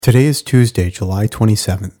Today is Tuesday, July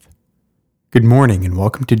 27th. Good morning and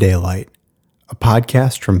welcome to Daylight, a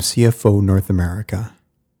podcast from CFO North America.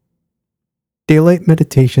 Daylight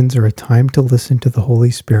meditations are a time to listen to the Holy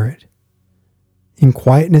Spirit. In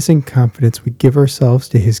quietness and confidence, we give ourselves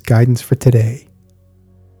to His guidance for today,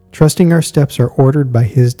 trusting our steps are ordered by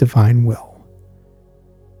His divine will.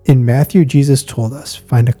 In Matthew, Jesus told us,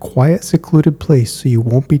 find a quiet, secluded place so you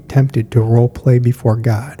won't be tempted to role play before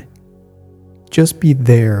God. Just be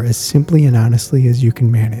there as simply and honestly as you can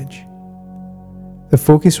manage. The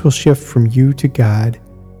focus will shift from you to God,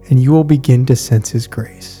 and you will begin to sense His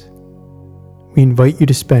grace. We invite you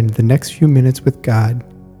to spend the next few minutes with God,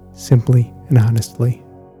 simply and honestly.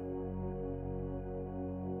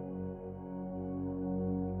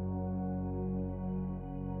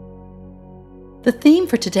 The theme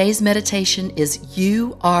for today's meditation is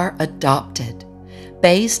You Are Adopted,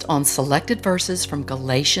 based on selected verses from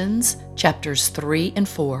Galatians chapters 3 and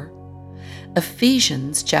 4,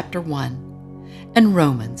 Ephesians chapter 1, and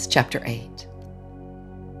Romans chapter 8.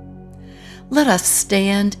 Let us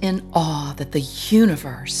stand in awe that the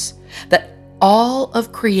universe, that all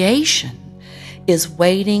of creation, is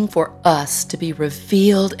waiting for us to be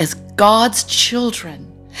revealed as God's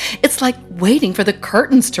children. It's like waiting for the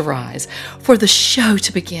curtains to rise, for the show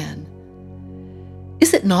to begin.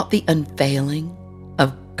 Is it not the unveiling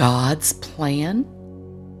of God's plan?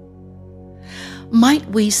 Might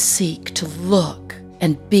we seek to look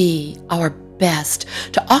and be our best,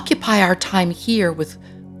 to occupy our time here with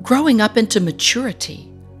growing up into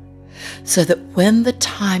maturity, so that when the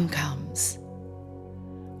time comes,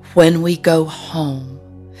 when we go home,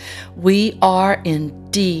 we are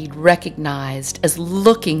indeed recognized as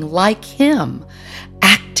looking like Him,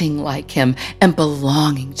 acting like Him, and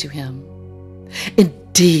belonging to Him.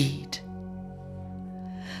 Indeed.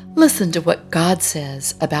 Listen to what God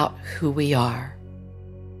says about who we are.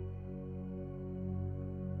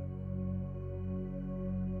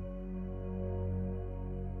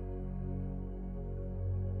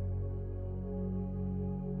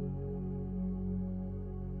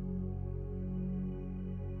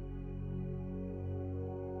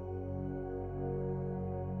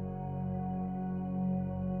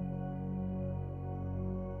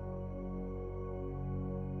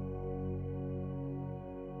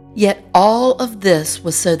 Yet all of this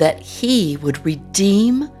was so that He would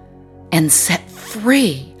redeem and set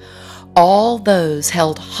free all those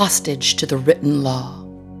held hostage to the written law.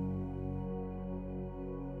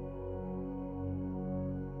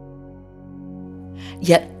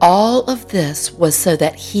 Yet all of this was so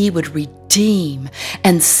that He would redeem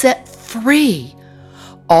and set free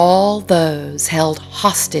all those held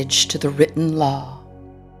hostage to the written law.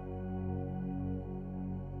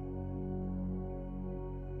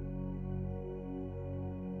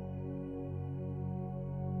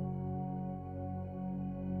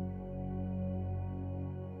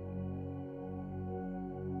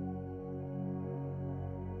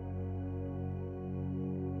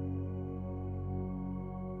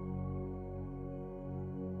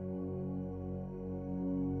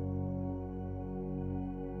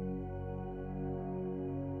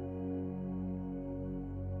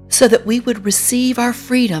 So that we would receive our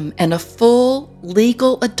freedom and a full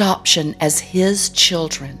legal adoption as His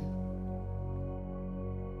children.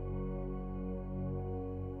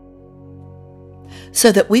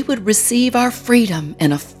 So that we would receive our freedom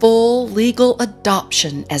and a full legal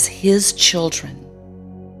adoption as His children.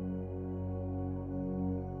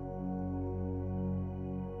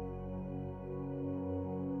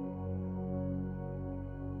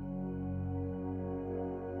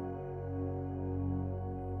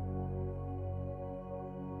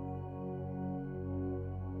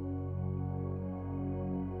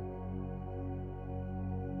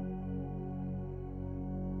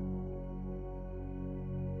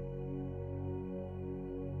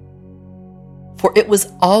 For it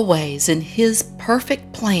was always in His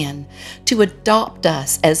perfect plan to adopt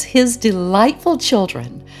us as His delightful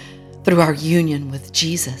children through our union with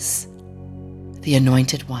Jesus, the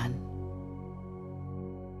Anointed One.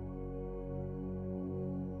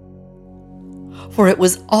 For it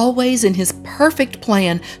was always in His perfect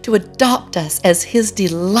plan to adopt us as His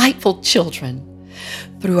delightful children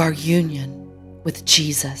through our union with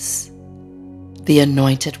Jesus, the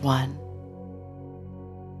Anointed One.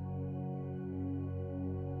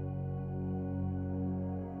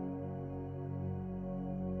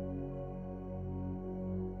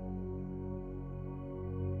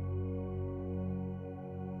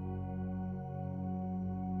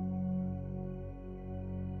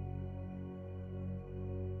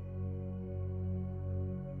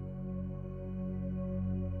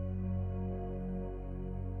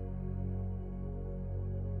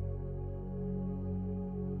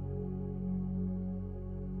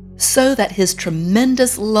 so that his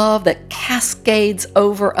tremendous love that cascades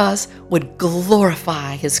over us would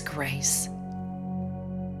glorify his grace.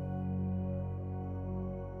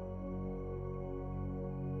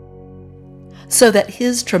 So that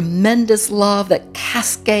his tremendous love that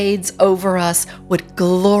cascades over us would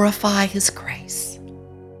glorify his grace.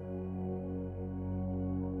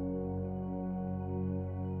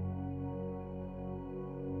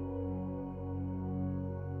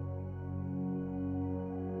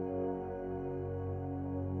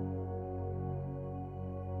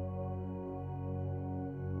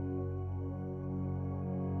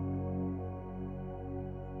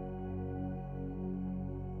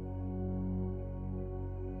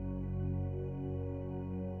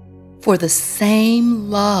 For the same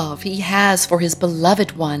love he has for his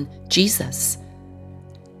beloved one, Jesus,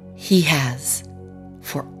 he has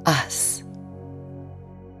for us.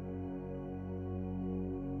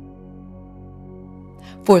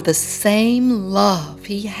 For the same love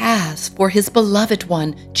he has for his beloved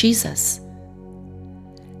one, Jesus,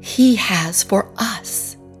 he has for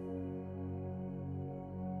us.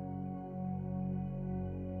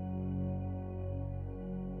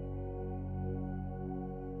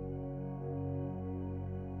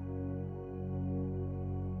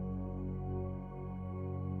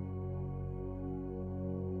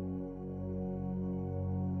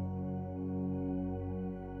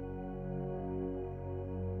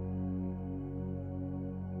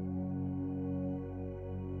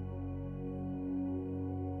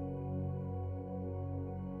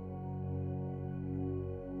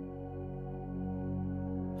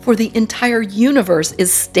 For the entire universe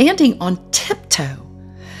is standing on tiptoe,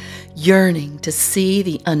 yearning to see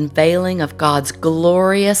the unveiling of God's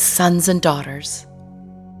glorious sons and daughters.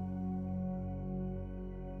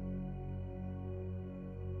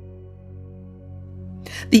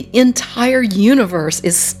 The entire universe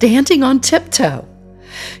is standing on tiptoe,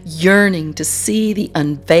 yearning to see the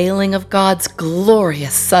unveiling of God's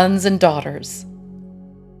glorious sons and daughters.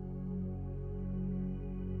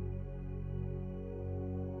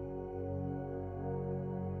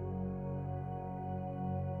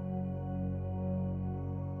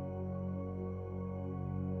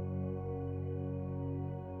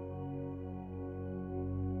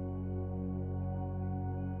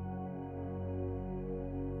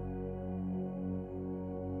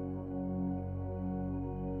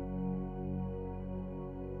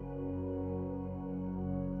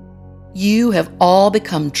 You have all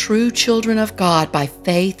become true children of God by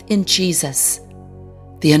faith in Jesus,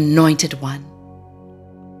 the Anointed One.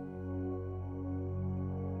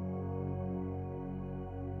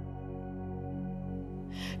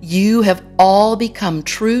 You have all become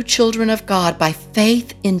true children of God by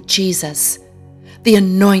faith in Jesus, the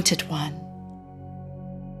Anointed One.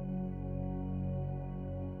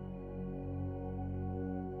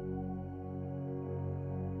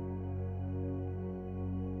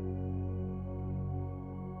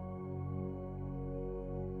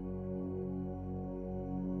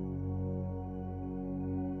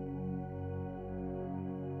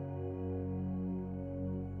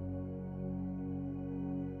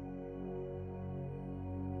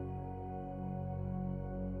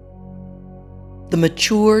 The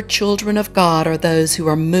mature children of God are those who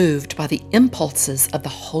are moved by the impulses of the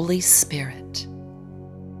Holy Spirit.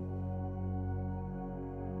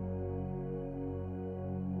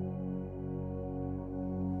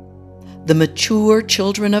 The mature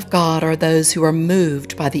children of God are those who are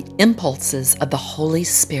moved by the impulses of the Holy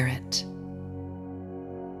Spirit.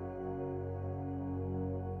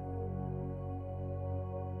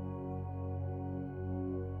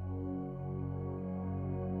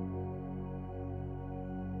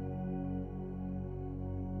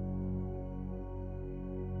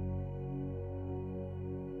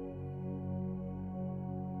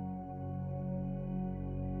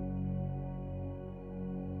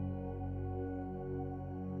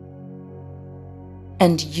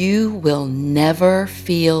 And you will never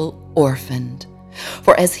feel orphaned.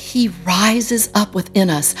 For as he rises up within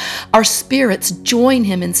us, our spirits join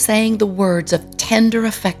him in saying the words of tender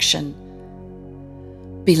affection,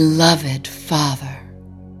 "Beloved Father."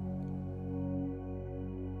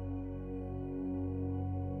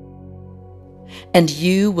 And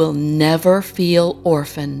you will never feel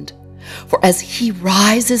orphaned. For as he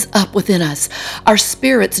rises up within us, our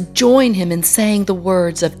spirits join him in saying the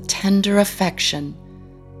words of tender affection,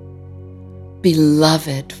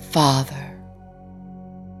 "Beloved Father."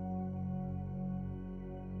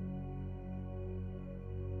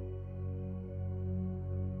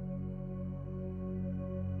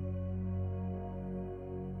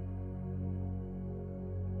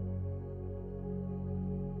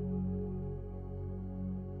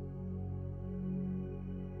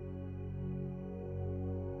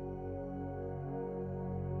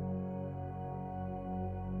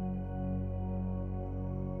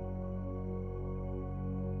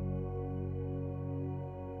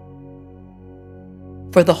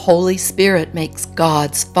 For the Holy Spirit makes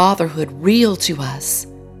God's fatherhood real to us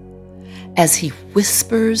as He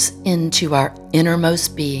whispers into our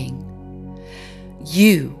innermost being,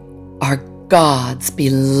 "You are God's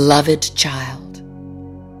beloved child."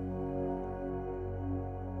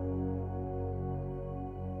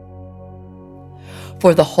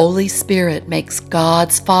 For the Holy Spirit makes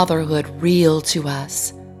God's fatherhood real to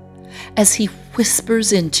us as He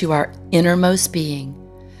whispers into our innermost being,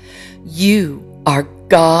 "You are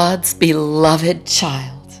God's beloved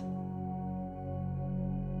child."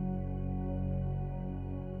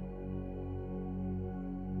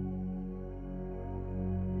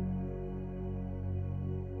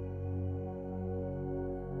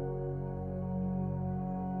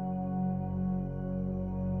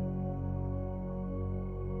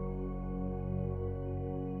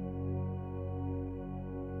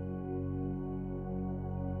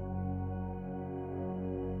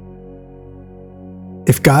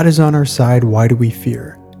 If God is on our side, why do we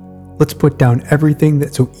fear? Let's put down everything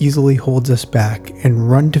that so easily holds us back and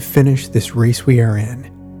run to finish this race we are in.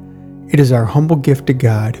 It is our humble gift to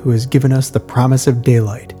God who has given us the promise of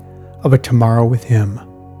daylight, of a tomorrow with Him.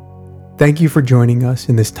 Thank you for joining us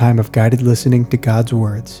in this time of guided listening to God's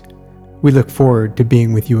words. We look forward to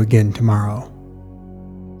being with you again tomorrow.